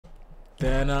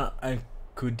Diana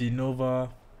Ankudinova,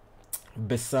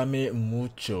 Besame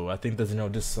Mucho. I think that's the name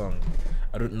of this song.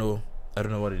 I don't know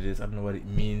what it is. I don't know what it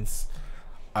means.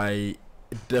 I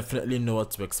definitely know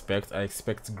what to expect. I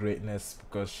expect greatness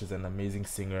because she's an amazing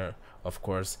singer, of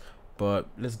course. But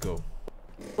let's go.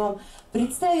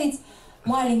 Представить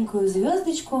маленькую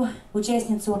звездочку,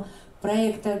 участницу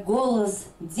проекта «Голос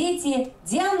дети»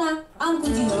 Диана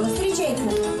Анкудинова. Встречайте!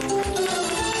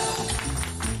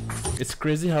 It's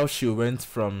crazy how she went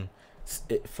from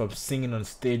singing on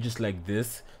stages like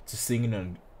this to singing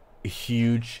on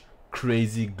huge,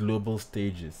 crazy global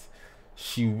stages.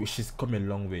 She's come a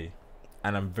long way,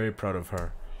 and I'm very proud of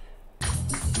her.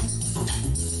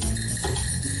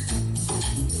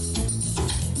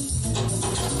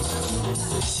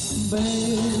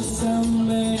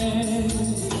 Besame,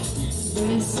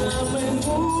 besame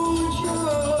mucho,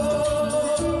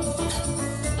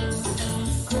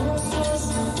 como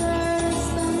si fuera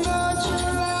esta noche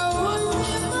la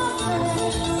última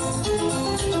vez.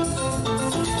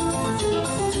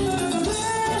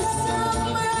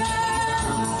 Besame,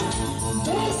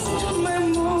 besame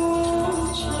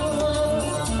mucho,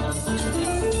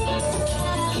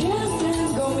 que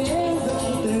tengo miedo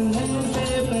de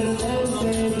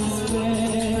perderte después.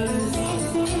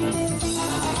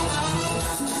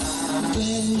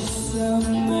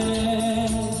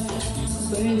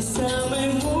 Besame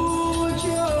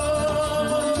mucho.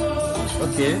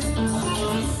 Okay.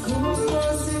 Como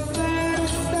si fuera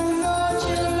esta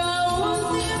noche la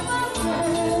última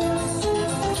vez.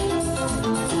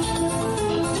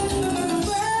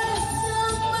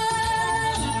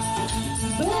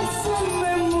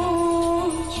 Besame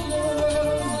mucho.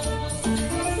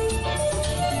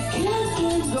 Que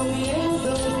tengo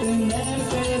miedo de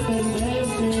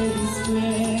perderte después.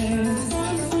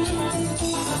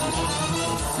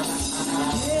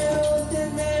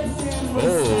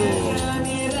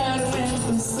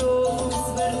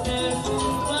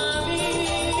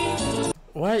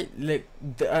 Why, like,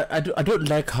 I don't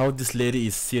like how this lady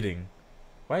is sitting.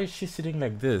 Why is she sitting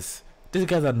like this? These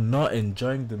guys are not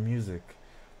enjoying the music.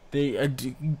 They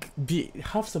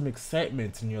have some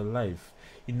excitement in your life,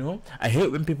 you know. I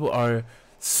hate when people are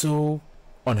so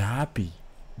unhappy,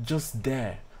 just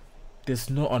there. There's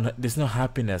no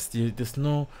happiness. There's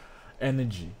no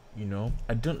energy, you know.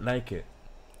 I don't like it.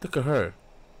 Look at her.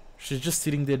 She's just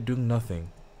sitting there doing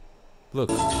nothing. Look.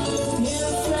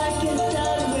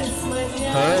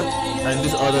 Her and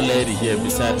this other lady here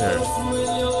beside her.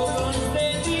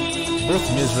 Both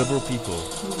miserable people.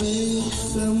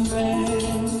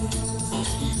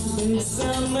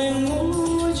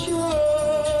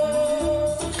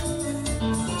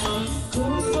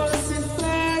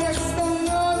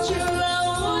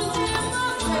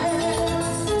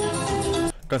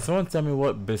 Can someone tell me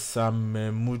what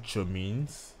Besame Mucho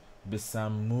means?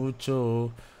 Besame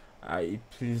Mucho.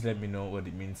 Please let me know what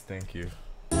it means. Thank you.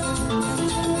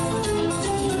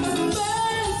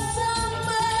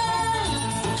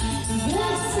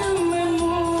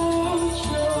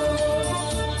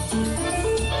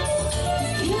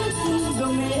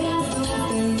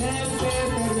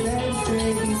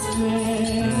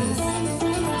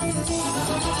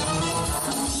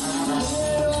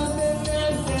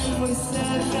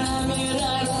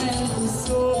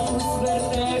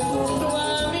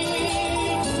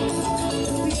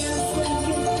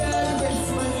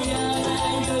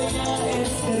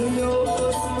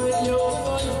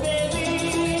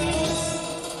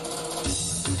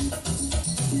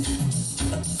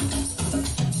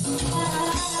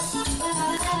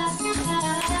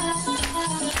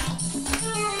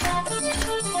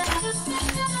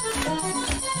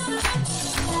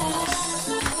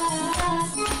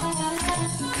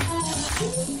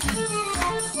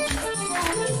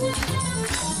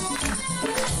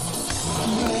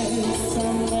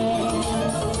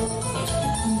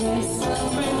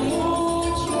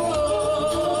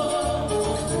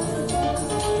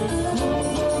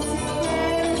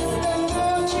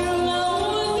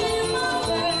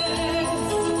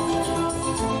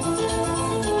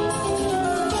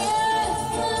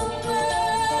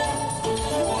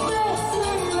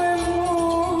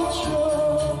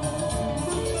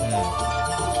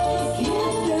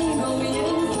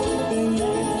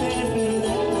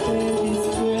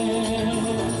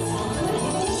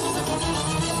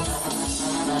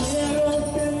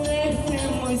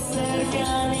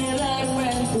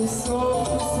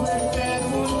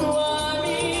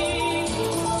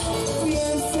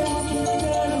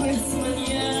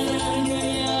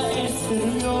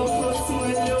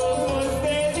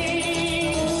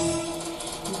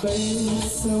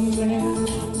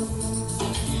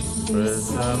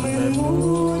 Besame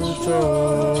mucho.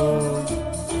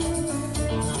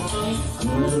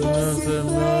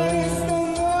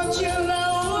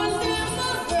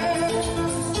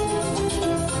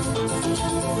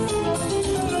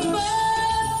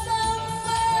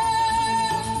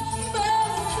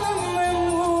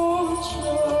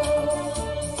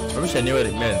 wish I knew what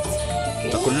it meant. I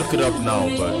could look it up now,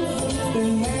 but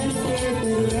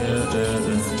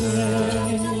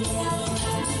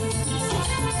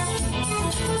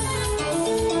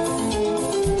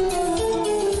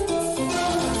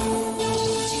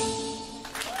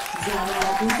Диана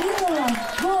Анкудинова,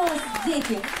 голос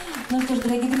дети. Ну что ж,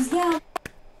 дорогие друзья.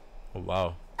 oh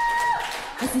wow.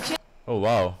 А сейчас Oh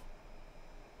wow.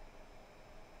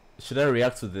 Should I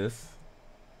react to this?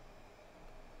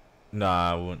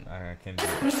 Nah, I won't. I can't do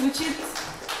it. прозвучит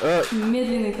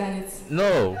медленный танец.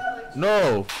 No,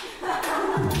 no.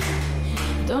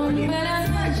 Don't better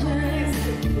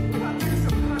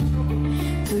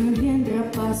tu vientre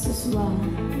passa suave.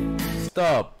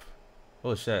 Stop.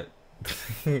 Oh shit.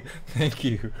 Thank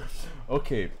you.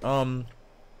 Okay.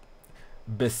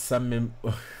 Besame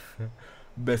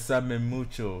Besame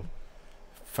Mucho.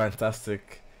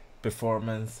 Fantastic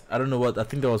performance. I don't know what. I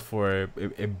think that was for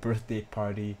a birthday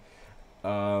party.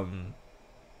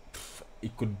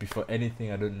 It could be for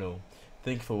anything. I don't know.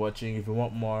 Thank you for watching. If you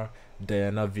want more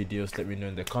Diana videos, let me know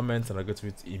in the comments and I'll go to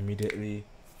it immediately.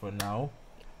 For now,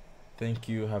 thank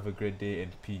you. Have a great day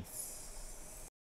and peace.